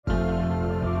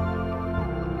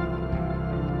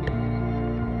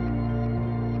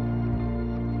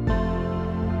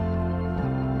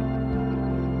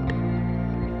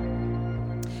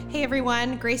Hey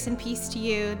everyone, grace and peace to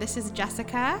you. This is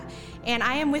Jessica, and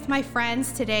I am with my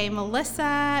friends today,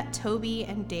 Melissa, Toby,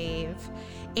 and Dave.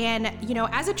 And,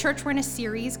 as a church, we're in a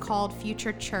series called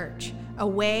Future Church, a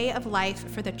way of life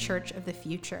for the church of the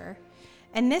future.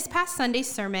 And this past Sunday's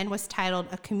sermon was titled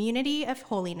A Community of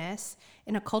Holiness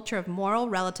in a Culture of Moral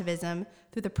Relativism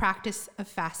Through the Practice of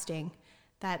Fasting.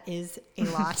 That is a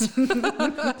lot.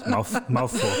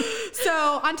 Mouthful.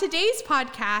 So on today's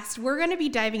podcast, we're going to be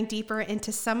diving deeper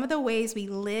into some of the ways we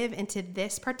live into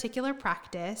this particular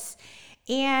practice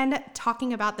and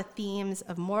talking about the themes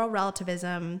of moral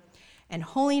relativism and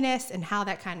holiness and how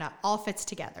that kind of all fits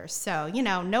together. So,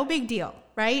 no big deal,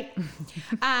 right?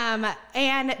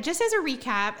 And just as a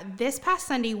recap, this past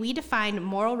Sunday, we defined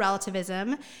moral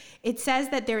relativism. It says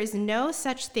that there is no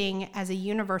such thing as a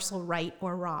universal right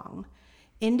or wrong.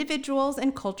 Individuals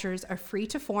and cultures are free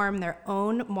to form their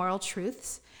own moral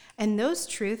truths, and those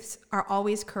truths are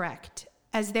always correct,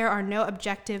 as there are no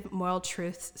objective moral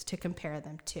truths to compare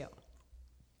them to.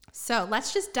 So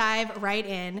let's just dive right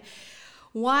in.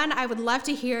 One, I would love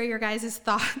to hear your guys'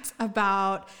 thoughts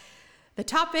about the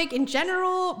topic in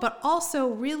general, but also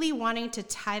really wanting to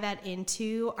tie that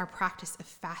into our practice of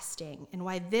fasting and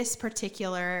why this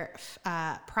particular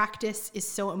practice is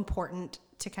so important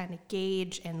to kind of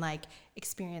gauge and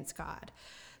experience God.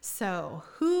 So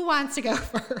who wants to go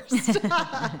first?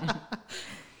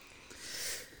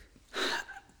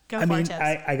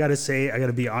 I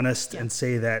gotta be honest and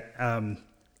say that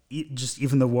just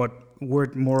even the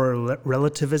word moral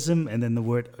relativism and then the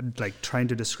word trying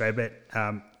to describe it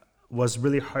was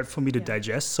really hard for me to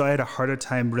digest. So I had a harder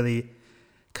time really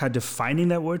kind of defining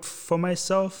that word for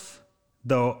myself,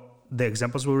 though the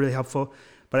examples were really helpful.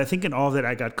 But I think in all of that,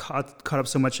 I got caught up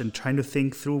so much in trying to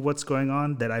think through what's going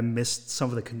on that I missed some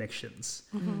of the connections.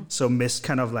 Mm-hmm. So missed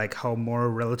kind of how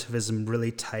moral relativism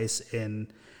really ties in.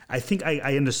 I think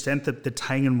I understand that the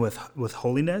tying in with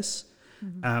holiness,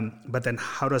 mm-hmm. But then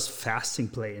how does fasting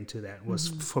play into that was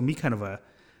mm-hmm. for me kind of a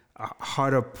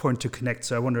harder point to connect.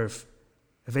 So I wonder if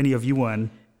any of you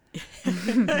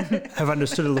have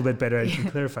understood a little bit better and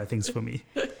can clarify things for me.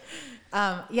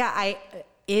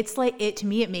 It's to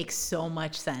me, it makes so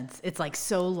much sense. It's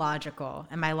so logical.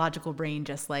 And my logical brain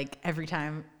just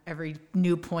every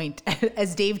new point,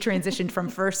 as Dave transitioned from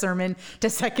first sermon to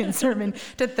second sermon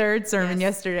to third sermon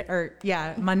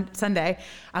Sunday,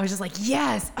 I was just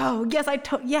yes. Oh, yes.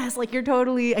 Yes. You're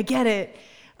totally, I get it.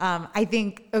 I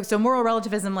think, so moral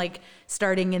relativism,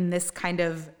 starting in this kind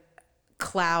of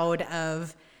cloud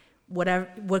of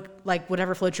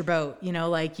whatever floats your boat,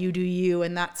 you do you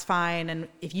and that's fine. And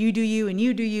if you do you and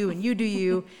you do you and you do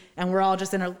you, and we're all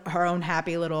just in our own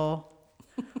happy little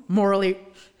morally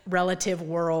relative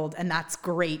world, and that's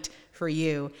great for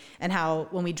you. And how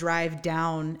when we drive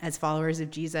down as followers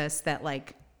of Jesus, that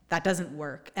that doesn't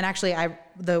work. And actually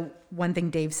the one thing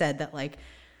Dave said that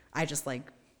I just I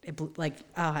want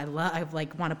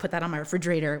to put that on my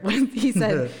refrigerator when he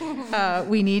said,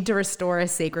 we need to restore a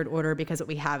sacred order because what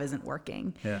we have isn't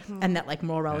working. Yeah. And that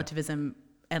moral relativism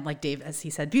and Dave, as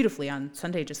he said beautifully on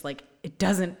Sunday, just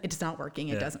it's not working.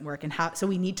 It doesn't work. And so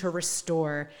we need to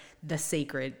restore a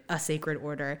sacred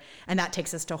order. And that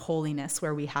takes us to holiness,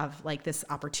 where we have this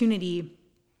opportunity,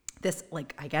 this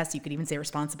I guess you could even say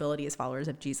responsibility as followers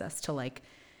of Jesus to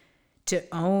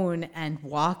own and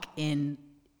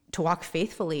to walk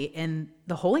faithfully in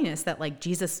the holiness that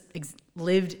Jesus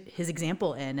lived his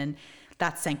example in. And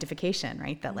that's sanctification,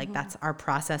 right? That mm-hmm. that's our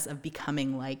process of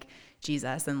becoming like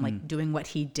Jesus and doing what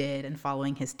he did and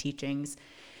following his teachings.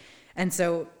 And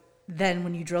so then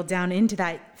when you drill down into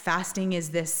that, fasting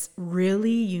is this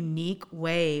really unique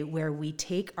way where we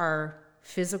take our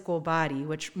physical body,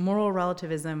 which moral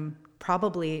relativism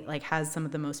probably has some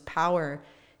of the most power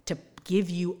to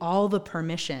give you all the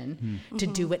permission to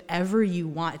do whatever you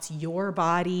want. It's your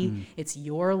body, it's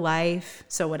your life.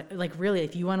 So what, really,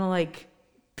 if you want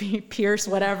to pierce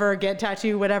whatever, get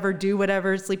tattoo, whatever, do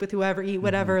whatever, sleep with whoever, eat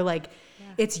whatever,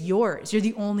 it's yours. You're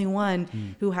the only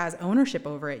one who has ownership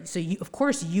over it. So of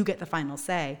course you get the final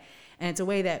say. And it's a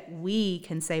way that we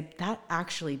can say that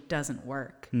actually doesn't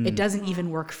work. It doesn't even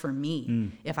work for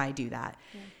me if I do that.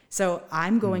 Yeah. So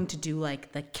I'm going to do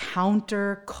the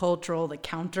counter-cultural, the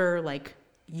counter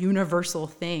universal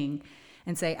thing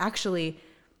and say, actually,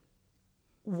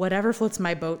 whatever floats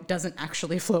my boat doesn't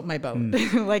actually float my boat.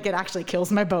 It actually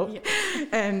kills my boat. Yeah.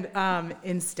 And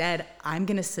instead, I'm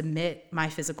going to submit my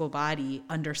physical body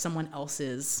under someone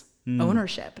else's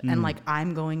ownership. And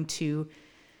I'm going to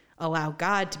allow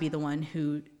God to be the one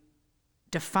who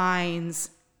defines,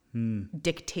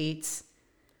 dictates,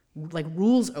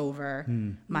 rules over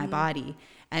my body.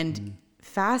 And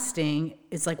fasting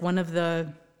is one of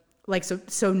the like,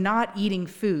 so not eating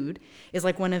food is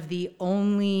like one of the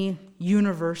only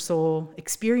universal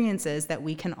experiences that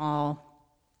we can all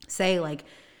say, like,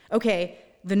 okay,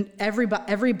 then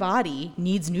every body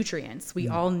needs nutrients. We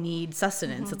all need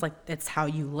sustenance. It's like, it's how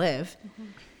you live.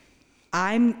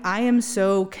 I am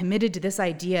so committed to this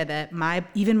idea that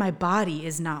even my body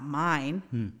is not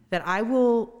mine, that I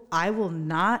will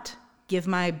not give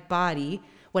my body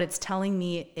what it's telling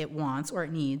me it wants or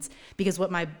it needs, because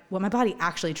what my body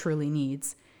actually truly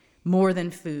needs more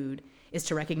than food is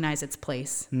to recognize its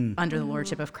place under the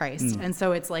lordship of Christ. And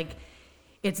so it's like,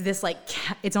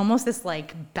 it's almost this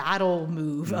like battle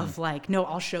move of like, no,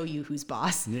 I'll show you who's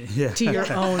boss to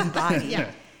your own body.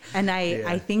 And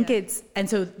I think and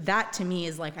so that to me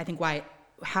is like, I think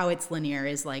how it's linear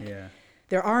is like,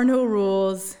 there are no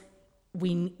rules.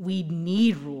 We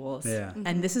need rules.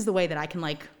 And this is the way that I can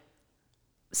like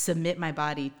submit my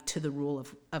body to the rule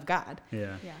of God.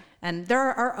 And there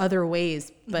are other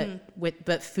ways,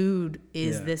 but food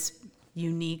is this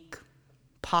unique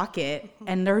pocket.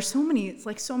 And there are so many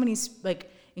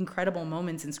like incredible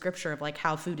moments in scripture of like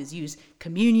how food is used.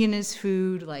 Communion is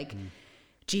food, like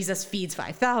Jesus feeds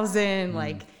 5,000,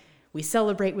 like we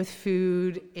celebrate with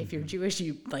food. If you're Jewish,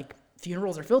 you like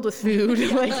funerals are filled with food.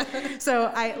 Like,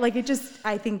 so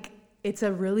I think it's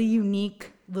a really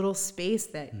unique little space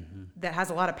that has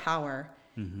a lot of power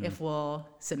if we'll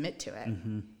submit to it.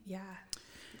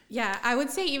 Yeah, I would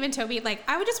say even Toby, like,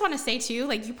 I would just want to say too,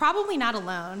 like, you're probably not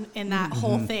alone in that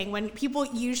whole thing. When people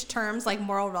use terms like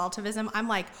moral relativism, I'm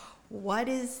like, what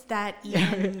does that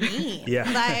even mean?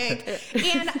 Like,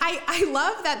 and I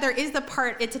love that there is the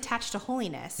part, it's attached to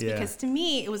holiness, because to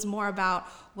me, it was more about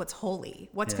what's holy,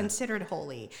 what's considered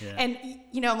holy. And,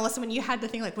 you know, Melissa, when you had the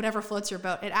thing, like, whatever floats your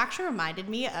boat, it actually reminded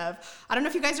me of, I don't know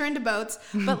if you guys are into boats,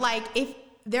 but like, if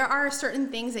there are certain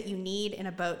things that you need in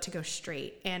a boat to go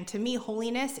straight. And to me,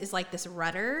 holiness is like this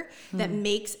rudder that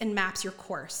makes and maps your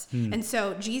course. And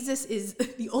so Jesus is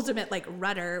the ultimate like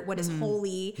rudder, what is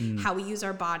holy, how we use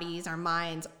our bodies, our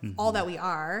minds, all that we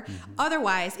are.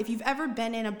 Otherwise, if you've ever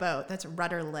been in a boat that's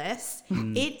rudderless,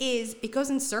 it goes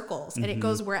in circles and it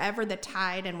goes wherever the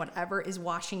tide and whatever is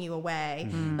washing you away.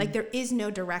 Like there is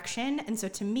no direction. And so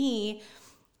to me,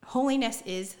 holiness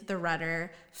is the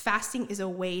rudder. Fasting is a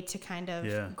way to kind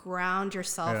of ground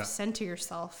yourself, center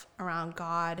yourself around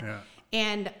God.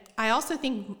 And I also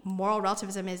think moral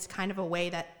relativism is kind of a way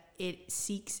that it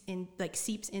seeps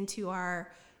into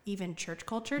our even church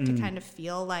culture to kind of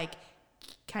feel like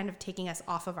kind of taking us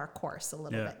off of our course a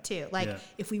little bit too. Like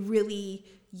if we really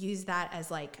use that as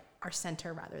like our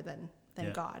center rather than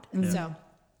God. And so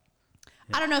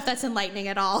I don't know if that's enlightening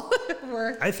at all.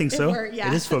 I think so.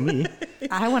 It is for me.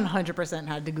 I 100%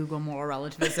 had to Google moral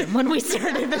relativism when we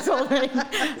started this whole thing.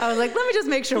 I was like, let me just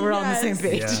make sure we're all on the same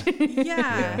page.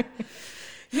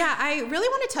 Yeah, I really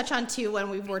want to touch on too when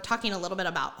we were talking a little bit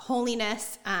about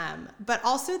holiness, but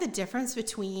also the difference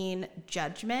between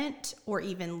judgment or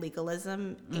even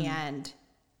legalism and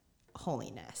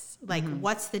holiness. Like,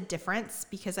 what's the difference?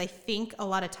 Because I think a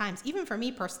lot of times, even for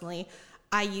me personally,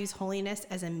 I use holiness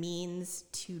as a means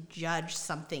to judge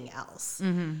something else,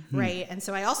 right? And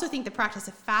so I also think the practice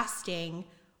of fasting,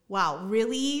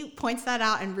 really points that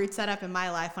out and roots that up in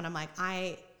my life when I'm like,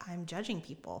 I'm judging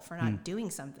people for not doing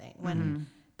something when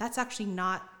that's actually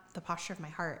not the posture of my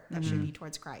heart that should be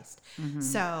towards Christ.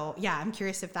 So I'm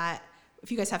curious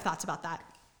if you guys have thoughts about that.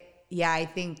 Yeah, I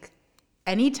think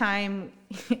anytime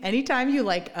you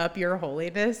like up your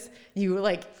holiness, you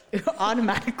like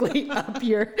automatically up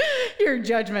your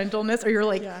judgmentalness, or you're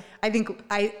like,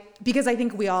 because I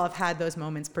think we all have had those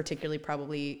moments, particularly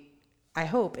probably, I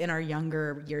hope, in our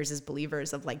younger years as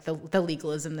believers, of like the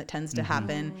legalism that tends to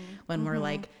happen when we're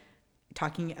like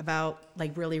talking about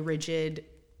like really rigid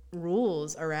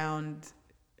rules around,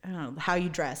 I don't know, how you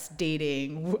dress,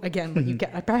 dating. Again, when you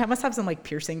get, I must have some like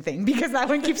piercing thing because that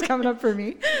one keeps coming up for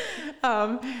me.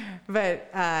 And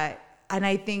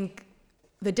I think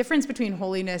the difference between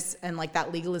holiness and like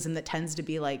that legalism that tends to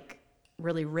be like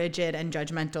really rigid and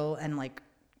judgmental and like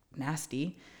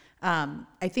nasty,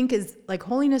 I think is like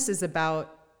holiness is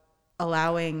about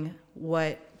allowing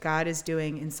what God is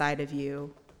doing inside of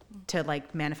you to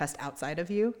like manifest outside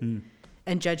of you.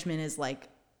 And judgment is like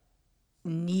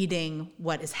needing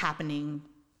what is happening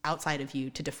outside of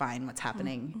you to define what's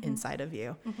happening inside of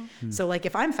you. So like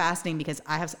if I'm fasting because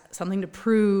I have something to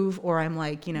prove, or I'm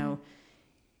like, you know,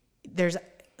 there's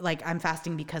like, I'm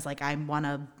fasting because like I want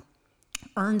to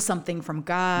earn something from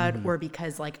God, or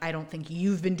because like I don't think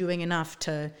you've been doing enough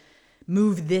to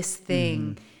move this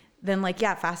thing, then like,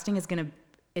 fasting is going to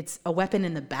it's a weapon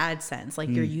in the bad sense. Like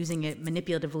you're using it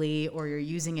manipulatively, or you're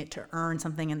using it to earn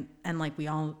something. And like we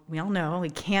all know, we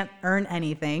can't earn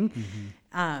anything.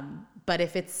 But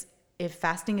if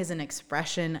fasting is an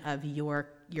expression of your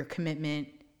commitment,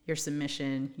 your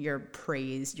submission, your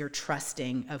praise, your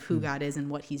trusting of who God is and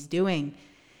what he's doing,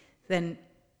 then,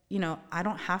 I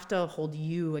don't have to hold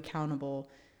you accountable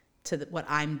to what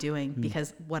I'm doing,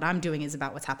 because what I'm doing is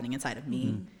about what's happening inside of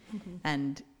me.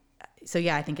 And so,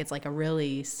 yeah, I think it's like a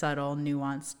really subtle,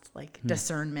 nuanced, like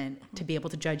discernment to be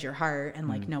able to judge your heart and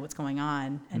like know what's going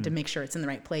on and to make sure it's in the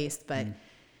right place. But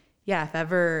yeah, if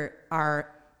ever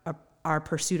our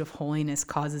pursuit of holiness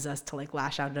causes us to like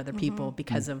lash out at other people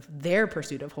because of their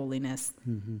pursuit of holiness,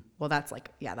 well, that's like,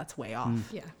 that's way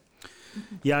off.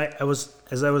 Yeah, I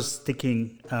was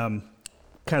thinking,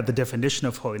 kind of the definition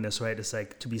of holiness, right? It's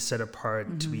like to be set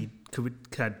apart, to be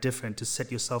kind of different, to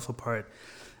set yourself apart.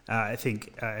 I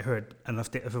think I heard, I don't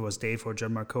know if it was Dave or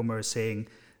John Mark Comer saying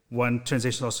one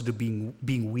translation also to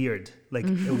being weird, like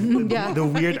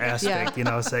the weird aspect,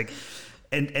 it's like,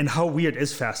 and how weird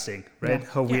is fasting, right?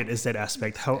 How weird is that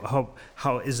aspect?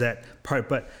 How is that part?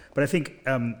 But I think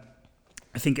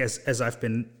as I've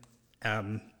been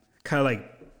kind of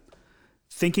like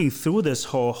thinking through this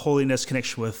whole holiness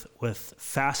connection with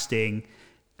fasting,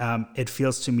 it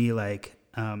feels to me like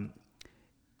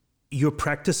you're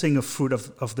practicing a fruit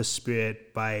of the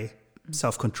Spirit by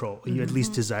self-control. You're at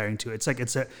least desiring to. It's like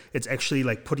it's actually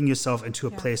like putting yourself into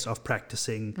a place of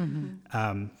practicing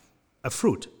a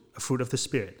fruit of the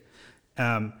Spirit,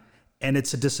 and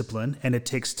it's a discipline, and it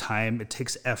takes time, it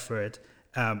takes effort.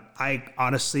 I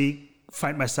honestly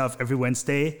find myself every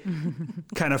Wednesday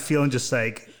kind of feeling just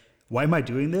like, why am I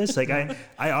doing this? Like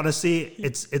I honestly,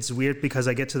 it's weird because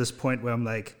I get to this point where I'm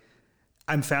like,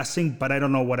 I'm fasting, but I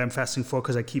don't know what I'm fasting for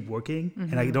because I keep working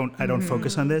and I don't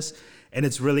focus on this. And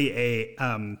it's really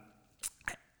a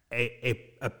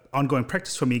ongoing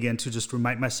practice for me again to just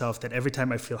remind myself that every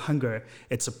time I feel hunger,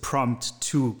 it's a prompt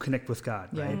to connect with God,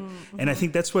 right? And I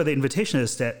think that's where the invitation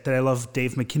is that I love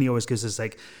Dave McKinney always gives us,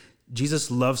 like,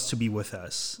 Jesus loves to be with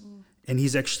us, and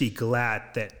he's actually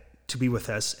glad to be with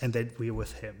us and that we're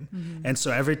with him. And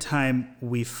so every time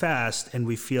we fast and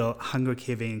we feel hunger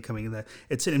caving and coming in,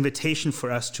 it's an invitation for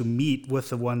us to meet with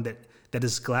the one that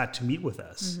is glad to meet with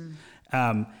us.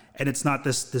 And it's not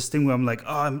this thing where I'm like,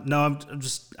 I'm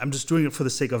just doing it for the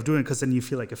sake of doing it, because then you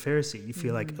feel like a Pharisee. You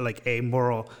feel like a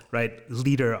moral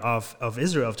leader of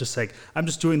Israel, just like, I'm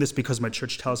just doing this because my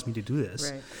church tells me to do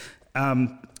this. Right.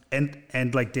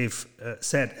 And like Dave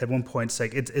said at one point, it's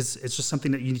like it's just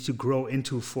something that you need to grow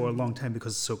into for a long time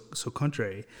because it's so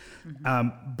contrary.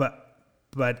 But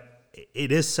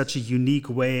it is such a unique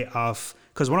way of,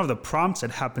 because one of the prompts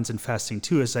that happens in fasting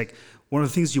too is like, one of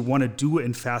the things you want to do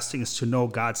in fasting is to know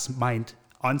God's mind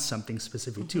on something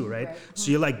specific too, right?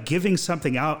 So you're like giving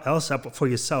something else up for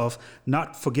yourself,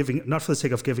 not for the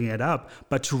sake of giving it up,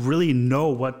 but to really know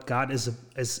what God is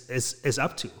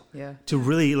up to. Yeah. To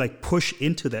really like push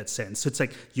into that sense. So it's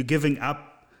like you're giving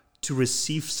up to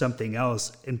receive something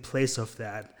else in place of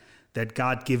that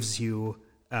God gives you,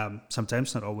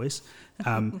 sometimes, not always.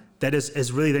 That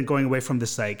is really then going away from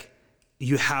this like,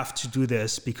 you have to do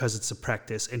this because it's a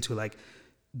practice, into like,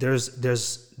 there's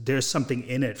something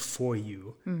in it for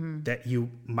you that you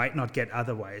might not get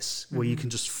otherwise, where you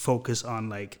can just focus on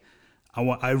like,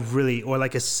 or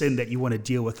like a sin that you want to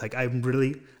deal with. Like,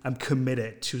 I'm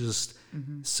committed to just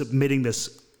submitting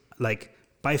this, like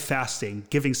by fasting,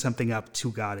 giving something up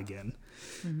to God again.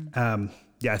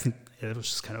 I think it was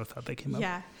just kind of a thought that came up.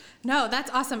 Yeah, no,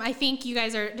 that's awesome. I think you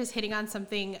guys are just hitting on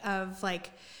something of like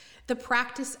the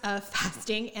practice of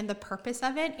fasting and the purpose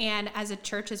of it. And as a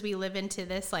church, as we live into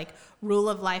this like rule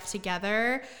of life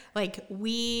together, like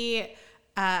we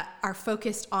are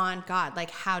focused on God.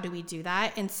 Like, how do we do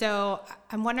that? And so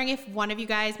I'm wondering if one of you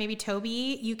guys, maybe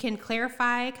Toby, you can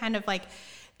clarify kind of like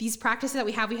these practices that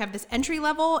we have. We have this entry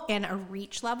level and a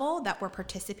reach level that we're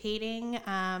participating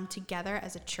together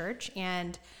as a church.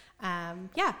 And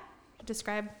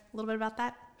describe a little bit about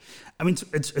that. I mean,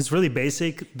 it's really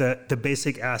basic. The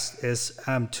basic ask is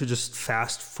to just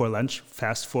fast for lunch,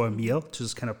 fast for a meal, to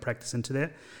just kind of practice into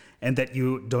that. And that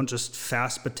you don't just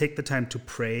fast, but take the time to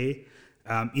pray,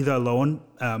 either alone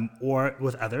or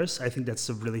with others. I think that's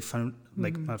a really fun,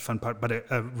 not fun part, but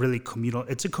a really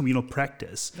it's a communal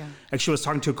practice. Yeah. Actually, I was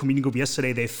talking to a community group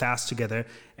yesterday. They fast together,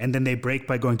 and then they break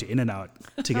by going to In-N-Out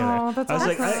together. Oh, that's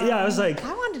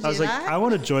awesome. I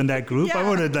want to join that group. Yeah. I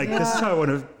want to this is how I want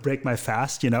to break my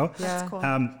fast, Yeah. That's cool.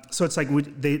 So it's like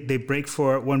they break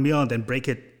for one meal and then break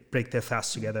their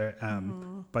fast together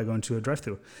by going to a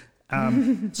drive-thru.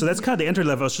 So that's kind of the entry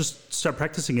level. Just start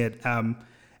practicing it.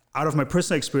 Out of my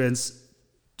personal experience,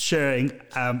 sharing.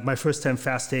 My first time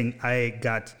fasting, I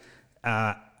got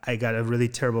a really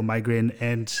terrible migraine,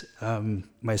 and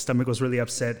my stomach was really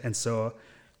upset, and so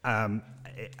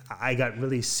I got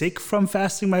really sick from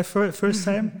fasting my first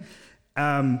time.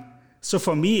 So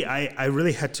for me, I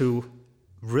really had to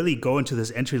really go into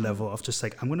this entry level of just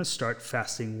like, I'm going to start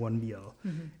fasting one meal,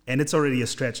 and it's already a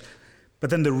stretch. But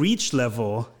then the reach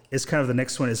level is kind of the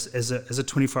next one is a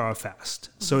 24-hour fast.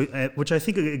 So, which I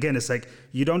think, again, is like,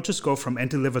 you don't just go from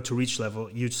entry level to reach level.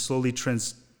 You slowly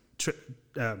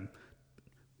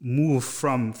move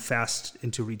from fast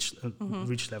into reach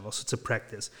level. So it's a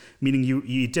practice, meaning you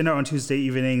eat dinner on Tuesday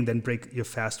evening, then break your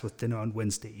fast with dinner on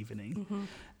Wednesday evening.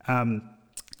 And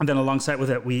then alongside with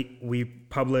that, we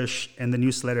publish in the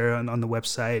newsletter and on the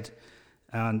website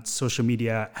and social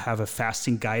media, have a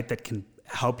fasting guide that can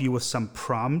help you with some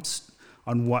prompts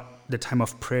on what the time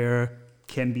of prayer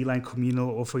can be like, communal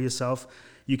or for yourself.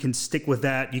 You can stick with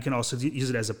that. You can also use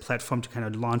it as a platform to kind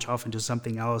of launch off into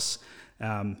something else.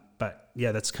 But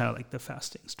yeah, that's kind of like the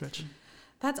fasting stretch.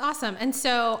 That's awesome. And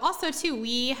so also too,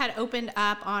 we had opened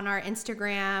up on our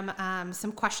Instagram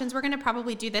some questions. We're going to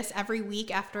probably do this every week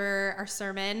after our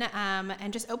sermon,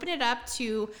 and just open it up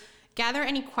to gather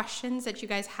any questions that you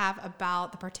guys have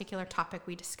about the particular topic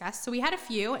we discussed. So we had a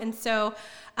few. And so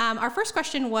our first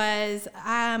question was,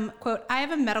 quote, I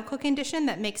have a medical condition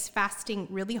that makes fasting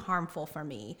really harmful for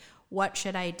me. What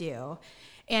should I do?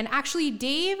 And actually,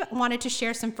 Dave wanted to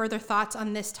share some further thoughts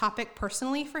on this topic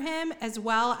personally for him, as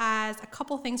well as a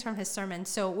couple things from his sermon.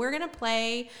 So we're going to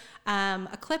play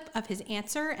a clip of his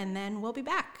answer, and then we'll be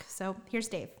back. So here's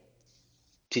Dave.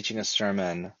 Teaching a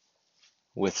sermon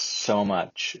with so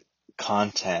much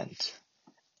content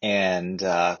and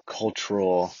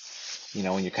cultural,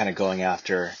 when you're kind of going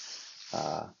after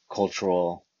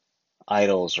cultural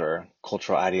idols or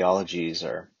cultural ideologies,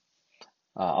 or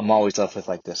I'm always left with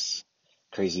like this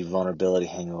crazy vulnerability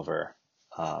hangover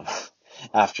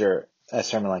after a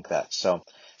sermon like that. So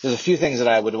there's a few things that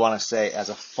I would want to say as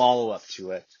a follow-up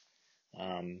to it,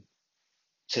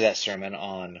 to that sermon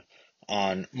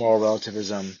on moral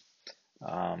relativism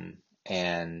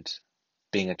and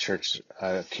being a church,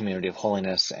 a community of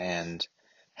holiness, and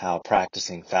how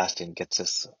practicing fasting gets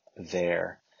us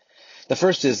there. The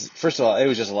first of all, it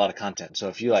was just a lot of content. So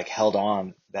if you held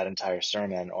on that entire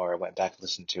sermon or went back and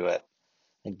listened to it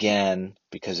again,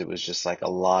 because it was just a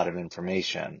lot of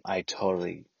information, I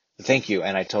totally thank you.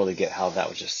 And I totally get how that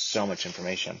was just so much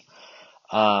information.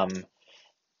 And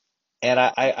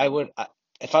I would,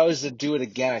 if I was to do it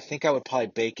again, I think I would probably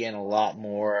bake in a lot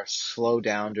more, slow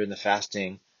down during the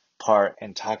fasting part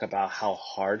and talk about how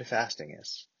hard fasting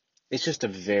is. It's just a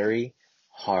very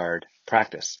hard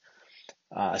practice,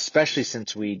 especially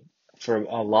since for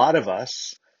a lot of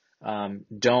us,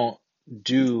 don't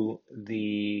do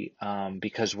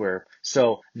because we're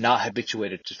so not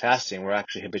habituated to fasting, we're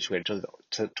actually habituated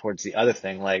towards the other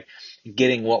thing, like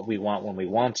getting what we want when we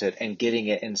want it and getting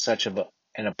it in such an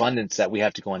abundance that we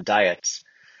have to go on diets.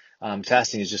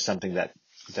 Fasting is just something that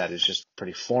is just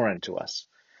pretty foreign to us.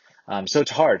 So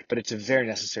it's hard, but it's a very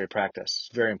necessary practice,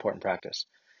 very important practice.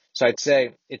 So I'd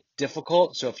say it's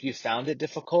difficult. So if you found it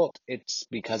difficult, it's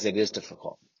because it is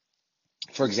difficult.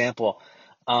 For example,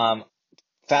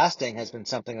 fasting has been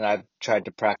something that I've tried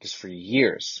to practice for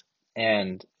years,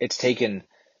 and it's taken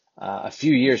a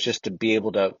few years just to be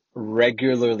able to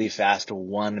regularly fast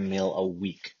one meal a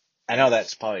week. I know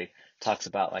that's probably talks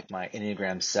about my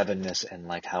Enneagram 7-ness and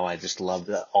how I just love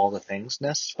all the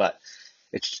thingsness, but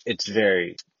it's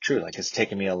very true. It's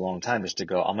taken me a long time just to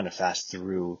go, I'm going to fast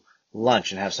through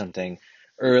lunch and have something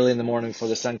early in the morning before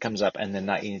the sun comes up and then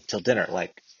not eat till dinner.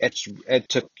 It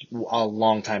took a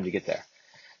long time to get there.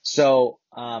 So,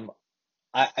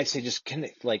 I'd say just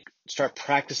start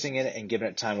practicing it and giving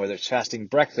it time, whether it's fasting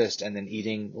breakfast and then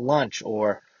eating lunch,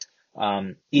 or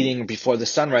eating before the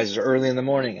sun rises early in the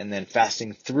morning and then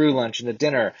fasting through lunch into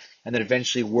dinner, and then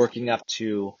eventually working up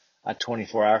to a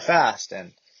 24-hour fast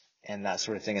and that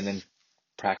sort of thing, and then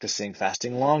practicing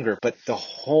fasting longer. But the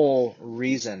whole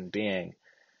reason being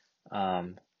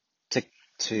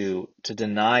to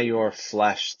deny your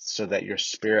flesh so that your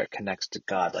spirit connects to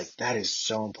God. That is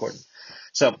so important.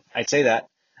 So I'd say that.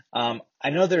 I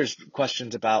know there's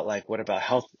questions about what about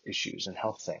health issues and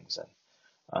health things,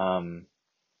 and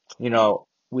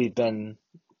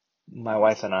my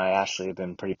wife and I, Ashley, have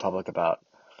been pretty public about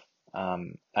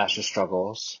Ashley's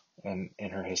struggles in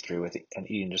her history with an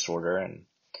eating disorder, and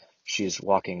she's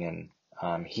walking in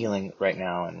healing right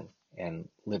now and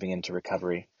living into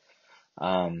recovery.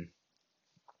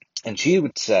 And she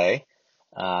would say,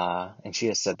 and she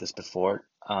has said this before,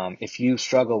 if you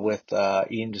struggle with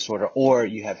eating disorder or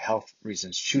you have health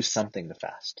reasons, choose something to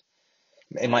fast.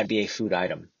 It might be a food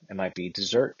item. It might be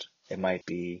dessert. It might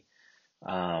be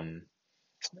a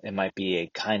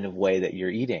kind of way that you're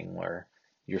eating, or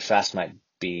your fast might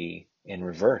be in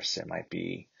reverse. It might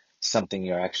be something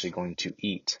you're actually going to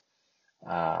eat.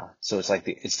 So it's like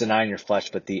it's denying your flesh,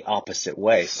 but the opposite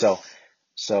way. So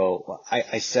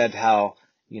I said how,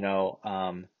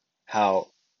 how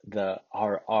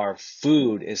our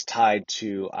food is tied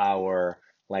to our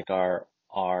lack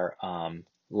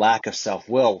of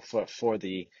self-will. For someone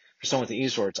with the eating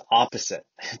disorder, it's opposite.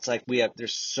 It's like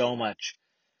there's so much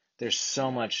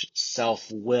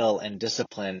self-will and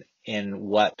discipline in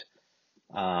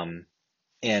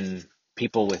in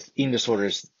people with eating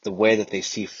disorders, the way that they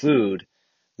see food,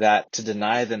 that to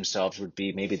deny themselves would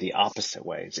be maybe the opposite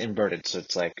way. It's inverted. So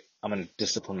it's like, I'm going to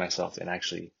discipline myself in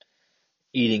actually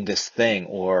eating this thing,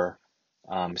 or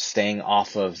staying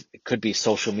off of, it could be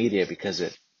social media, because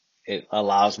it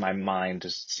allows my mind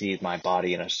to see my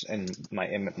body and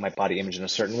my body image in a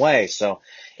certain way. So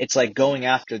it's like going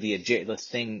after the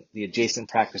adjacent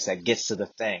practice that gets to the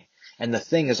thing. And the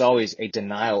thing is always a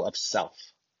denial of self.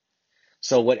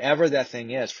 So whatever that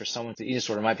thing is, for someone with an eating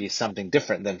disorder, might be something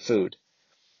different than food.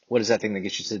 What is that thing that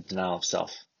gets you to the denial of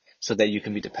self, so that you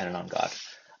can be dependent on God?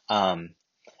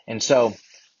 And so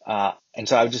I'd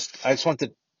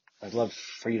love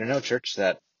for you to know, church,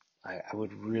 that I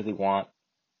would really want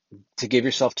to give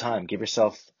yourself time, give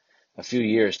yourself a few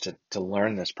years to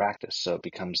learn this practice, so it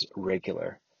becomes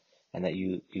regular, and that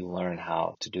you learn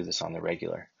how to do this on the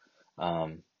regular.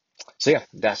 So yeah,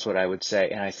 that's what I would say.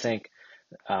 And I think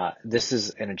this is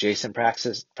an adjacent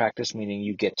practice, meaning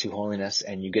you get to holiness,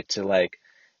 and you get to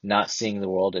not seeing the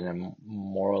world in a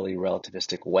morally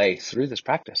relativistic way through this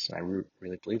practice. And I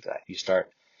really believe that you start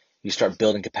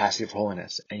building capacity for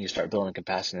holiness, and you start building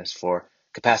capacity for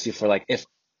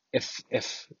if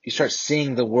you start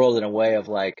seeing the world in a way of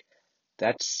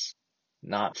that's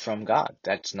not from God.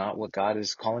 That's not what God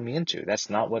is calling me into.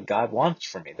 That's not what God wants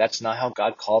for me. That's not how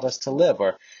God called us to live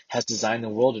or has designed the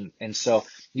world. And so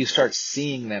you start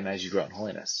seeing them as you grow in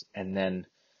holiness. And then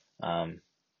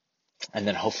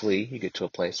hopefully you get to a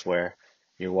place where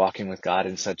you're walking with God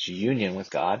in such union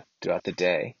with God throughout the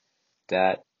day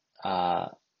that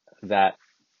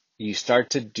you start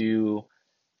to do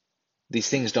these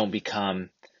things. Don't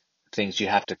become things you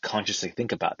have to consciously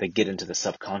think about. They get into the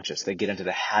subconscious. They get into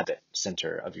the habit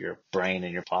center of your brain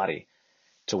and your body,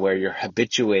 to where you're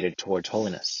habituated towards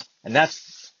holiness. And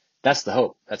that's the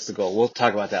hope. That's the goal. We'll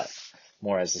talk about that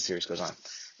more as the series goes on.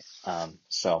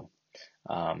 So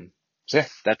yeah,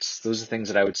 those are things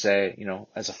that I would say,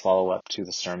 as a follow-up to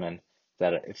the sermon,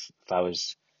 that if I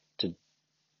was to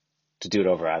do it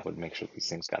over, I would make sure these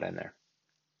things got in there.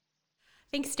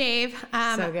 Thanks, Dave.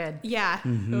 So good. Yeah,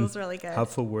 It was really good.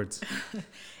 Helpful words.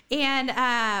 And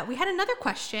we had another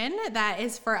question that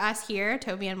is for us here,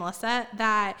 Toby and Melissa,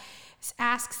 that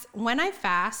asks, when I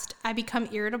fast, I become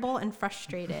irritable and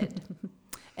frustrated.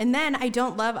 And then I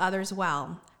don't love others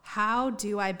well. How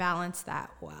do I balance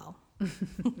that well?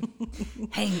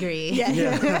 Hangry.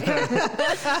 Yeah.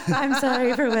 I'm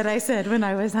sorry for what I said when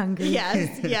I was hungry.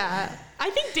 Yes. Yeah. I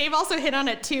think Dave also hit on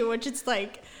it too, which is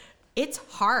it's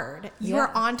hard. You're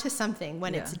onto something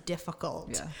when it's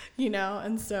difficult,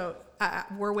 and so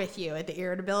we're with you. The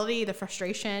irritability, the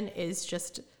frustration is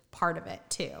just part of it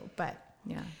too. But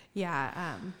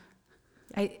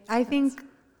I think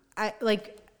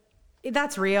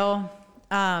that's real.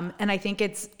 And I think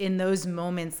it's in those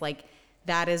moments,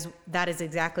 that is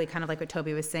exactly kind of like what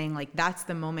Toby was saying. That's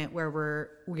the moment where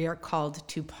we are called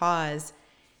to pause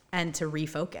and to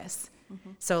refocus.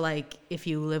 Mm-hmm. So if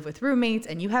you live with roommates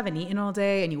and you haven't eaten all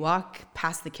day, and you walk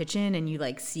past the kitchen and you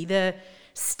see the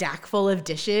stack full of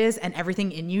dishes, and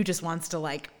everything in you just wants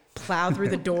to plow through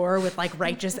the door with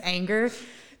righteous anger,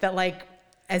 that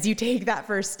as you take that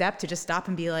first step to just stop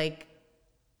and be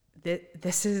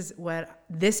this is what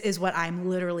I'm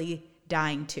literally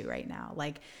dying to right now.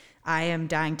 I am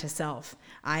dying to self.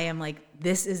 I am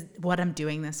this is what I'm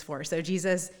doing this for. So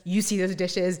Jesus, you see those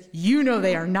dishes,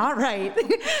 they are not right.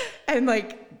 and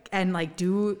I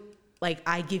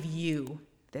give you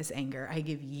this anger. I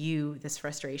give you this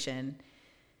frustration.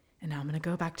 And now I'm going to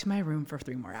go back to my room for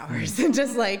 3 more hours. And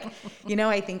just I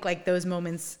think those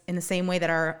moments, in the same way that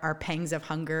our pangs of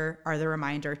hunger are the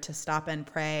reminder to stop and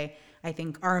pray, I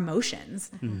think our emotions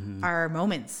are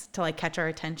moments to catch our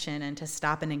attention and to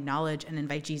stop and acknowledge and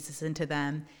invite Jesus into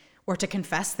them, or to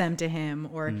confess them to him,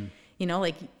 or,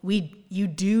 you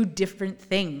do different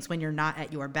things when you're not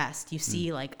at your best. You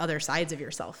see other sides of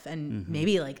yourself, and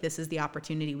maybe this is the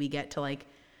opportunity we get to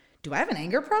do I have an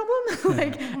anger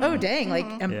problem? Oh dang,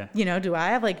 do I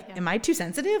have am I too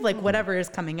sensitive? Whatever is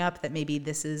coming up, that maybe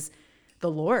this is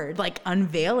the Lord, like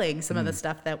unveiling some of the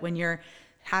stuff that when you're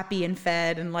happy and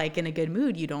fed and like in a good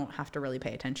mood, you don't have to really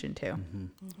pay attention to.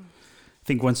 I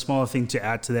think one small thing to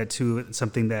add to that too,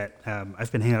 something that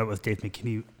I've been hanging out with Dave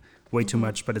McKinney way too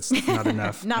much, but it's not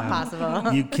enough. Not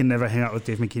possible. You can never hang out with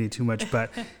Dave McKinney too much,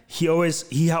 but he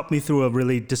helped me through a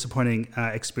really disappointing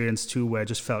experience too, where I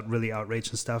just felt really outraged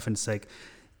and stuff. And it's like,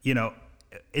 you know,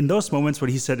 in those moments, what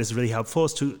he said is really helpful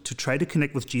is to try to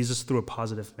connect with Jesus through a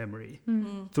positive memory.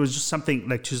 Through just something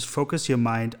like to just focus your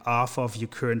mind off of your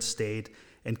current state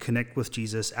and connect with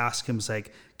Jesus. Ask him,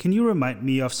 like, can you remind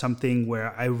me of something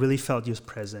where I really felt your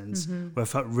presence, where I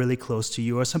felt really close to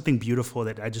you, or something beautiful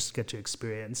that I just get to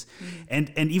experience.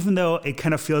 And even though it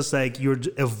kind of feels like you're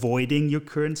avoiding your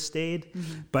current state,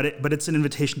 but it's an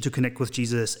invitation to connect with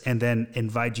Jesus and then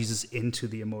invite Jesus into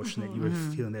the emotion that you were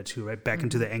feeling there too, right? Back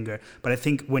into the anger. But I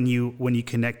think when you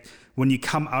connect, when you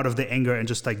come out of the anger and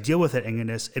just like deal with that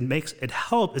angerness,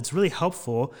 it's really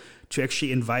helpful to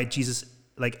actually invite Jesus,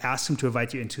 like ask him to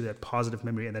invite you into that positive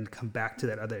memory and then come back to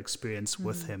that other experience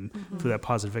with him through that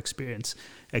positive experience.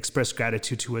 Express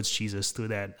gratitude towards Jesus through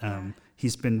that.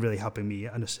 He's been really helping me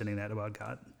understanding that about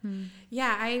God.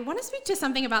 Yeah, I want to speak to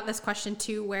something about this question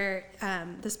too, where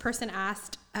this person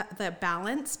asked the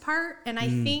balance part. And I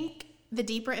think the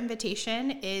deeper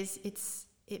invitation is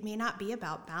it may not be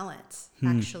about balance,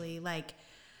 actually. Like,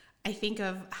 I think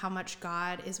of how much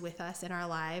God is with us in our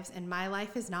lives, and my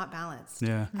life is not balanced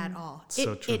at all.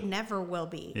 It never will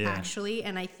be, actually.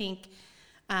 And I think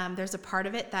there's a part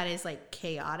of it that is like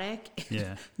chaotic,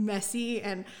 messy.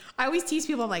 And I always tease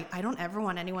people, I'm like, I don't ever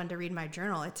want anyone to read my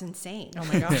journal. It's insane. Oh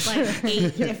my gosh. Like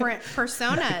 8 different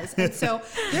personas. And so,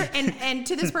 and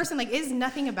to this person, like, is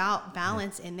nothing about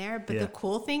balance in there. But the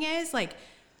cool thing is, like,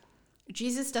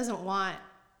 Jesus doesn't want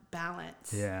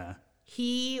balance. Yeah.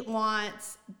 He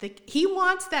wants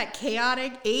that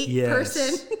chaotic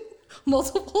 8-person,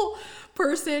 multiple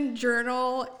person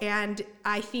journal. And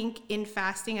I think in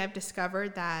fasting, I've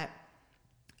discovered that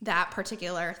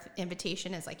particular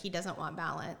invitation is like, he doesn't want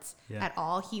balance at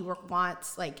all. He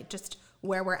wants like just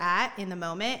where we're at in the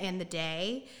moment, in the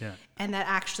day. Yeah. And that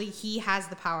actually he has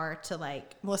the power to,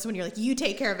 like, Melissa, when you're like, you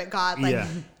take care of it, God, like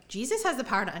Jesus has the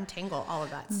power to untangle all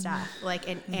of that stuff. Like,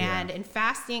 and in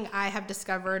fasting, I have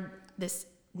discovered this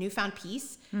newfound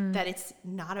peace that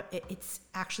it's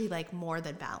actually like more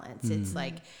than balance. It's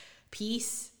like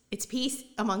peace. It's peace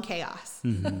among chaos.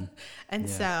 And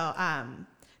so,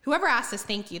 whoever asked us,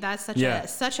 thank you. That's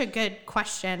such a good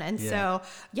question. And so,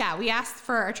 we asked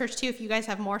for our church too. If you guys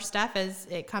have more stuff as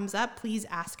it comes up, please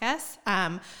ask us.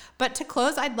 But to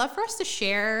close, I'd love for us to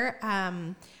share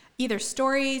either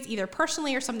stories, either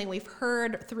personally or something we've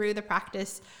heard through the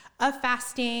practice of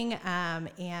fasting,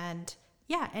 and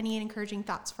any encouraging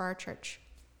thoughts for our church.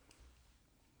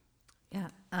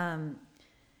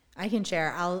 I can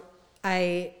share.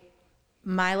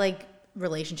 My like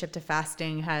relationship to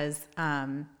fasting has,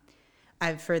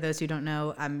 for those who don't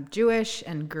know, I'm Jewish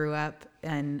and grew up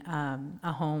in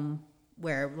a home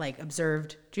where like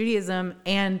observed Judaism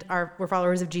and we're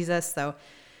followers of Jesus. So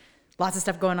lots of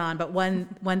stuff going on. But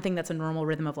one thing that's a normal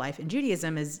rhythm of life in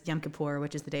Judaism is Yom Kippur,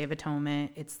 which is the Day of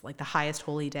Atonement. It's like the highest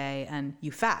holy day, and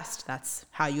you fast. That's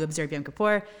how you observe Yom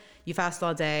Kippur. You fast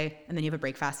all day, and then you have a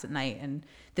break fast at night. And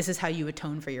this is how you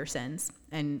atone for your sins.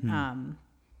 And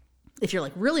if you're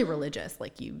like really religious,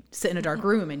 like you sit in a dark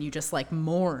room and you just like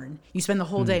mourn. You spend the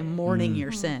whole day mourning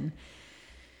your sin.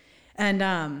 And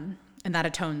that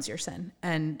atones your sin.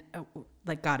 And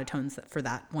like God atones for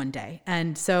that one day.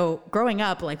 And so growing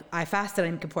up, like I fasted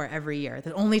Yom Kippur every year,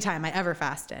 the only time I ever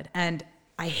fasted. And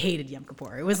I hated Yom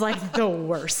Kippur. It was like the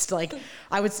worst. Like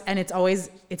it's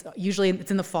usually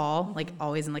in the fall, like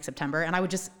always in like September. And I would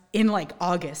just, in like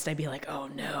August, I'd be like, oh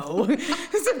no,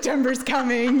 September's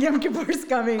coming, Yom Kippur's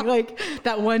coming. Like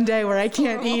that one day where I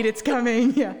can't eat, it's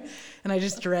coming. Yeah. And I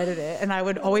just dreaded it. And I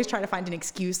would always try to find an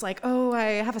excuse like, oh,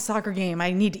 I have a soccer game,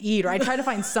 I need to eat. Or I'd try to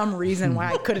find some reason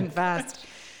why I couldn't fast.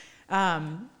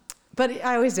 But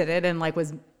I always did it, and like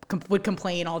would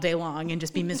complain all day long and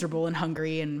just be miserable and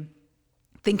hungry and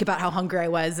think about how hungry I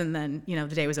was. And then,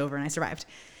 the day was over and I survived.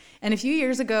 And a few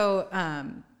years ago,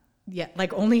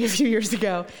 only a few years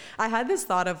ago, I had this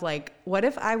thought of like, what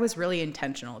if I was really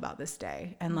intentional about this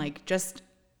day? And like, just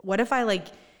what if I like,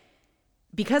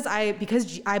 because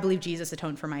I believe Jesus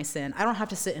atoned for my sin, I don't have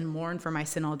to sit and mourn for my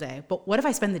sin all day. But what if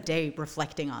I spend the day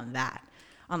reflecting on that,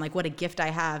 on like what a gift I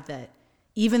have, that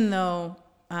even though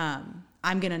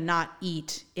I'm going to not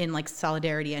eat in like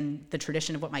solidarity and the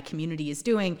tradition of what my community is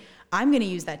doing, I'm going to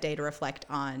use that day to reflect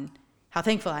on how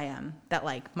thankful I am that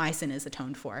like my sin is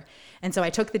atoned for. And so I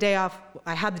took the day off.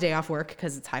 I had the day off work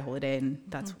because it's high holy day and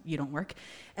that's, you don't work.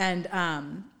 And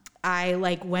I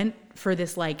like went for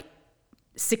this like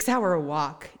 6-hour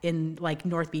walk in like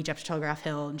North Beach up to Telegraph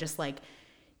Hill, and just like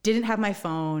didn't have my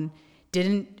phone,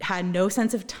 had no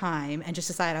sense of time, and just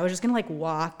decided I was just gonna like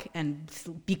walk and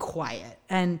be quiet.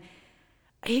 And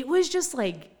it was just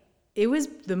like, it was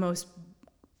the most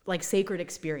like sacred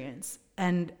experience.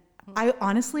 And I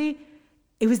honestly,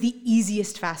 it was the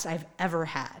easiest fast I've ever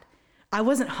had. I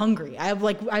wasn't hungry. I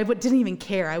didn't even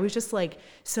care. I was just like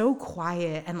so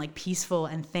quiet and like peaceful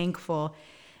and thankful.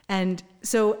 And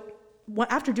so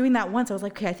after doing that once, I was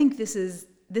like, okay, I think this is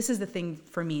the thing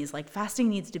for me, is like fasting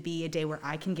needs to be a day where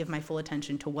I can give my full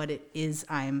attention to what it is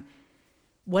I'm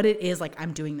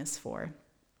doing this for.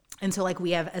 And so like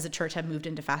we have, as a church, have moved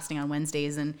into fasting on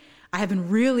Wednesdays, and I have been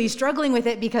really struggling with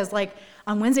it because like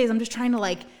on Wednesdays, I'm just trying to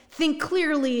like think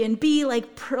clearly and be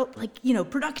like,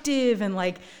 productive, and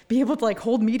like be able to like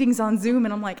hold meetings on Zoom.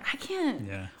 And I'm like, I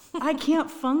can't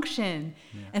function.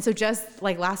 Yeah. And so just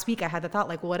like last week I had the thought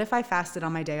like, well, what if I fasted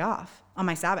on my day off, on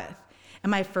my Sabbath? And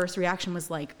my first reaction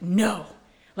was like, no,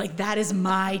 like that is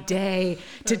my day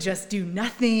to just do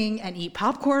nothing and eat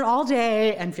popcorn all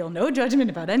day and feel no judgment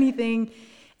about anything.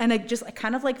 And I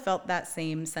kind of like felt that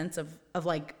same sense of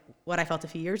like what I felt a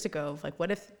few years ago of like,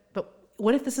 what if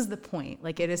this is the point?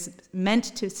 Like it is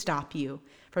meant to stop you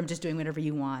from just doing whatever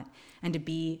you want and to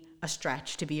be a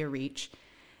stretch, to be a reach.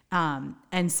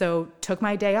 And so took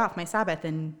my day off, my Sabbath,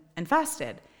 and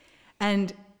fasted.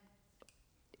 And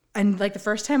like the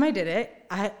first time I did it,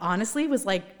 I honestly was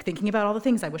like thinking about all the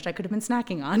things I wish I could have been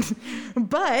snacking on.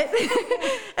 But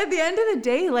at the end of the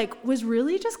day, like was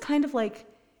really just kind of like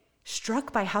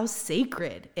struck by how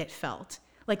sacred it felt.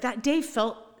 Like that day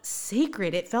felt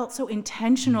sacred. It felt so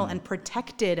intentional and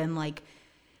protected. And like,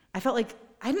 I felt like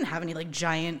I didn't have any like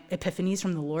giant epiphanies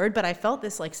from the Lord, but I felt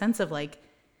this like sense of like,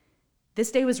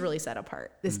 this day was really set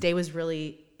apart. This day was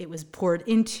really, it was poured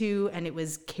into, and it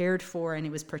was cared for, and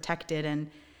it was protected.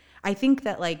 And I think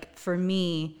that like, for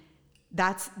me,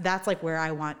 that's like where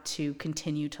I want to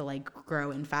continue to like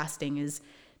grow in fasting, is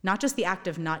not just the act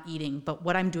of not eating, but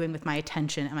what I'm doing with my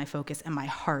attention and my focus and my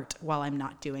heart while I'm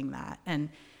not doing that. And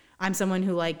I'm someone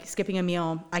who like skipping a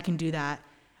meal, I can do that.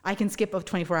 I can skip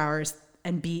 24 hours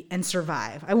and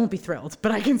survive. I won't be thrilled,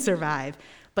 but I can survive.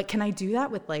 But can I do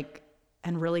that with like,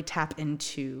 and really tap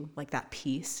into like that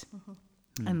peace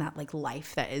and that like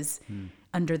life that is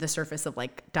under the surface of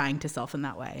like dying to self in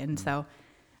that way. And so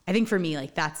I think for me,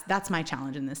 like that's my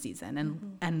challenge in this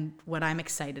season. And what I'm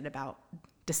excited about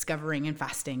discovering and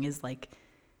fasting is like,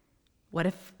 what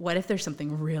if there's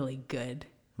something really good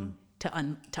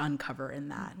to uncover in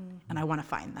that? And I want to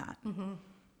find that.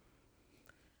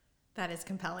 That is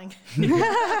compelling.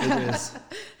 It is.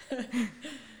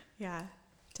 Yeah.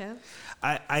 Tim?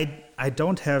 I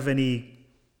don't have any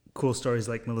cool stories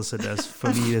like Melissa does. For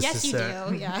me, it's yes, just, you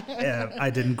do. Yeah. I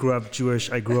didn't grow up Jewish.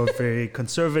 I grew up very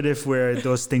conservative, where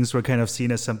those things were kind of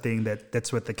seen as something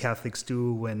that's what the Catholics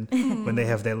do when they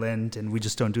have their Lent, and we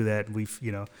just don't do that.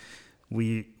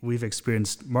 We've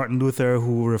experienced Martin Luther,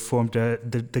 who reformed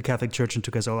the Catholic Church and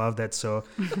took us all out of that. So,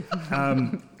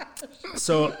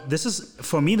 so this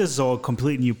is all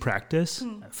complete new practice.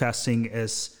 Fasting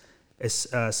is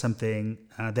something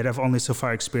that I've only so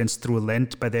far experienced through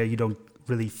Lent, but there you don't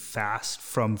really fast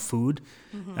from food.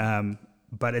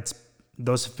 But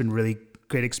those have been really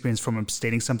great experience from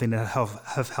abstaining, something that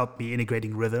have helped me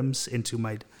integrating rhythms into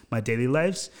my daily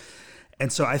lives.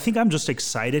 And so I think I'm just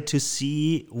excited to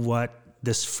see what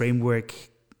this framework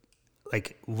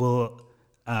like will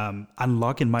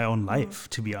unlock in my own life,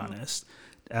 to be honest.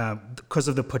 Because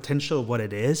of the potential, what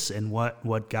it is, and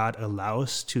what God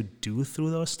allows to do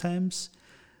through those times.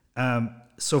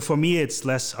 So for me, it's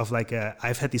less of like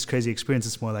I've had these crazy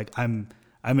experiences, more like I'm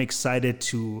excited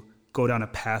to go down a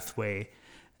pathway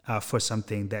for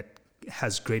something that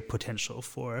has great potential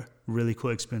for really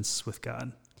cool experiences with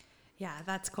God. Yeah,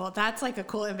 that's cool. That's like a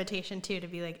cool invitation too, to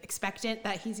be like expectant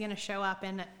that he's going to show up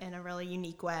in a really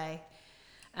unique way.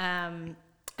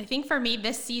 I think for me,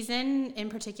 this season in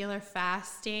particular,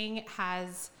 fasting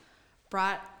has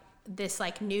brought this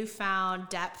like newfound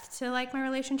depth to like my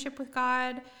relationship with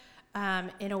God,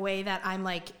 in a way that I'm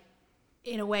like,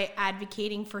 in a way,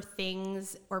 advocating for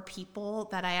things or people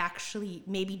that I actually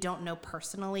maybe don't know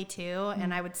personally too.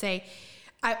 And I would say,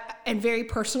 and very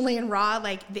personally and raw,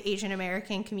 like the Asian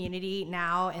American community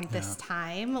now in this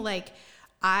time, like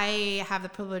I have the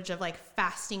privilege of like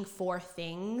fasting for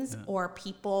things or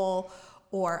people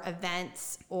or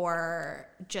events or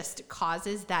just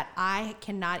causes that I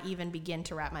cannot even begin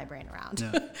to wrap my brain around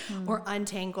or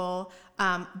untangle.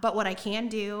 But what I can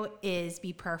do is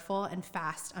be prayerful and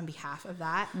fast on behalf of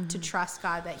that, to trust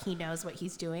God that he knows what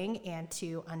he's doing and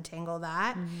to untangle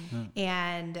that.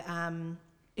 And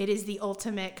it is the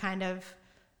ultimate kind of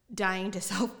dying to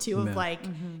self too, of like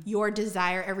your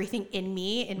desire, everything in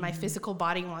me, in my physical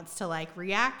body wants to like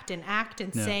react and act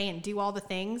and say and do all the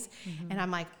things. And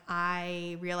I'm like,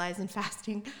 I realize in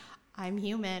fasting, I'm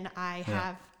human. I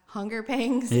have hunger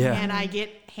pangs and I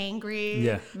get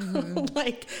hangry.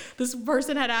 Like this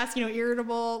person had asked,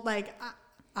 irritable, like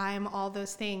I'm all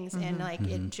those things. And like,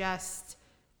 it just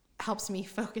helps me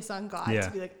focus on God to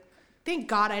be like, thank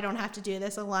God I don't have to do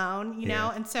this alone, you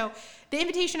know? And so the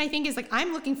invitation, I think, is like,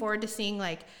 I'm looking forward to seeing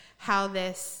like how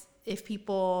this, if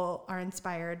people are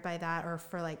inspired by that, or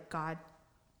for like God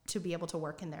to be able to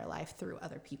work in their life through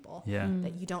other people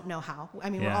that you don't know how.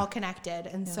 I mean, we're all connected.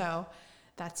 And so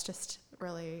that's just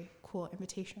really cool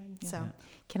invitation. So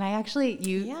can I actually,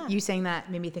 you saying that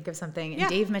made me think of something, and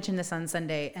Dave mentioned this on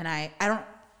Sunday, and I don't,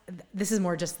 this is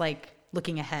more just like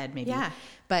looking ahead maybe.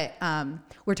 But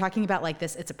we're talking about like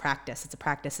this, it's a practice.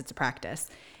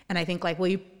 And I think like,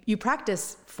 well, you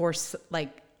practice for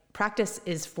like, practice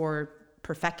is for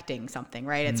perfecting something,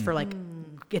 right? It's for like,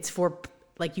 it's for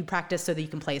like you practice so that you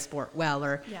can play a sport well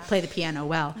or play the piano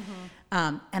well.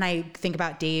 And I think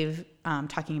about Dave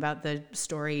talking about the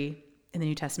story in the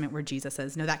New Testament where Jesus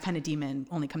says, no, that kind of demon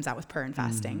only comes out with prayer and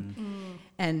fasting.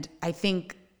 And I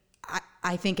think,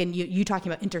 and you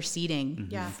talking about interceding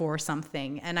for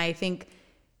something. And I think,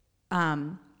 I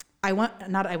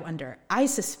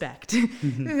suspect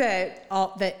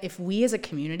that if we as a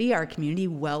community, our community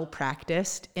well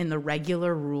practiced in the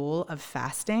regular rule of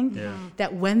fasting,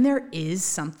 that when there is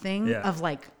something of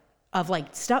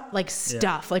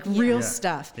real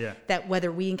stuff, that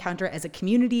whether we encounter as a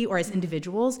community or as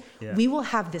individuals, we will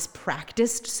have this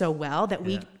practiced so well that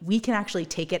we can actually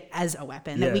take it as a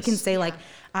weapon, that we can say like,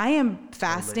 I am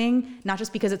fasting, not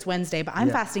just because it's Wednesday, but I'm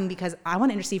fasting because I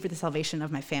want to intercede for the salvation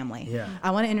of my family.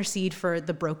 I want to intercede for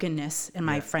the brokenness in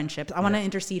my friendships. I want to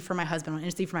intercede for my husband. I want to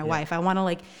intercede for my wife. I want to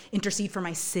like intercede for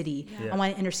my city. I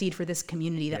want to intercede for this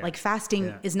community. That like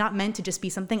fasting is not meant to just be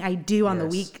something I do on the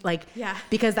week, like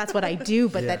because that's what I do,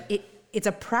 but that it's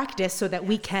a practice so that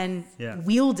we can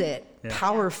wield it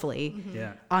powerfully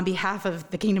on behalf of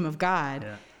the kingdom of God.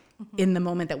 In the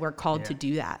moment that we're called to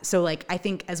do that. So like, I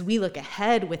think as we look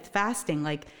ahead with fasting,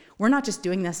 like we're not just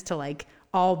doing this to like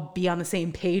all be on the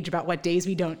same page about what days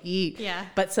we don't eat,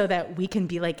 but so that we can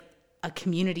be like a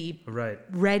community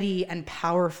ready and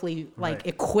powerfully like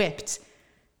equipped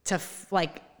to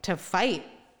fight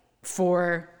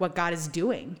for what God is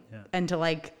doing and to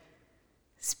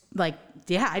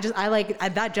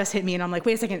that just hit me, and I'm like,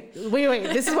 wait a second, wait,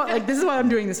 this is what I'm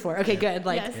doing this for. Okay, good.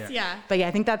 Like, but I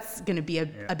think that's going to be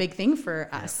a big thing for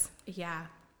us. Yeah.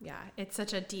 It's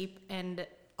such a deep and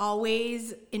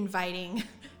always inviting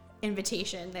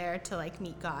invitation there to like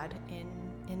meet God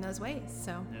in those ways.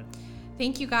 So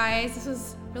thank you guys. This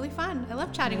was really fun. I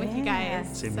love chatting with you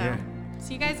guys. Same here.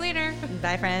 See you guys later.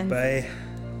 Bye, friends. Bye.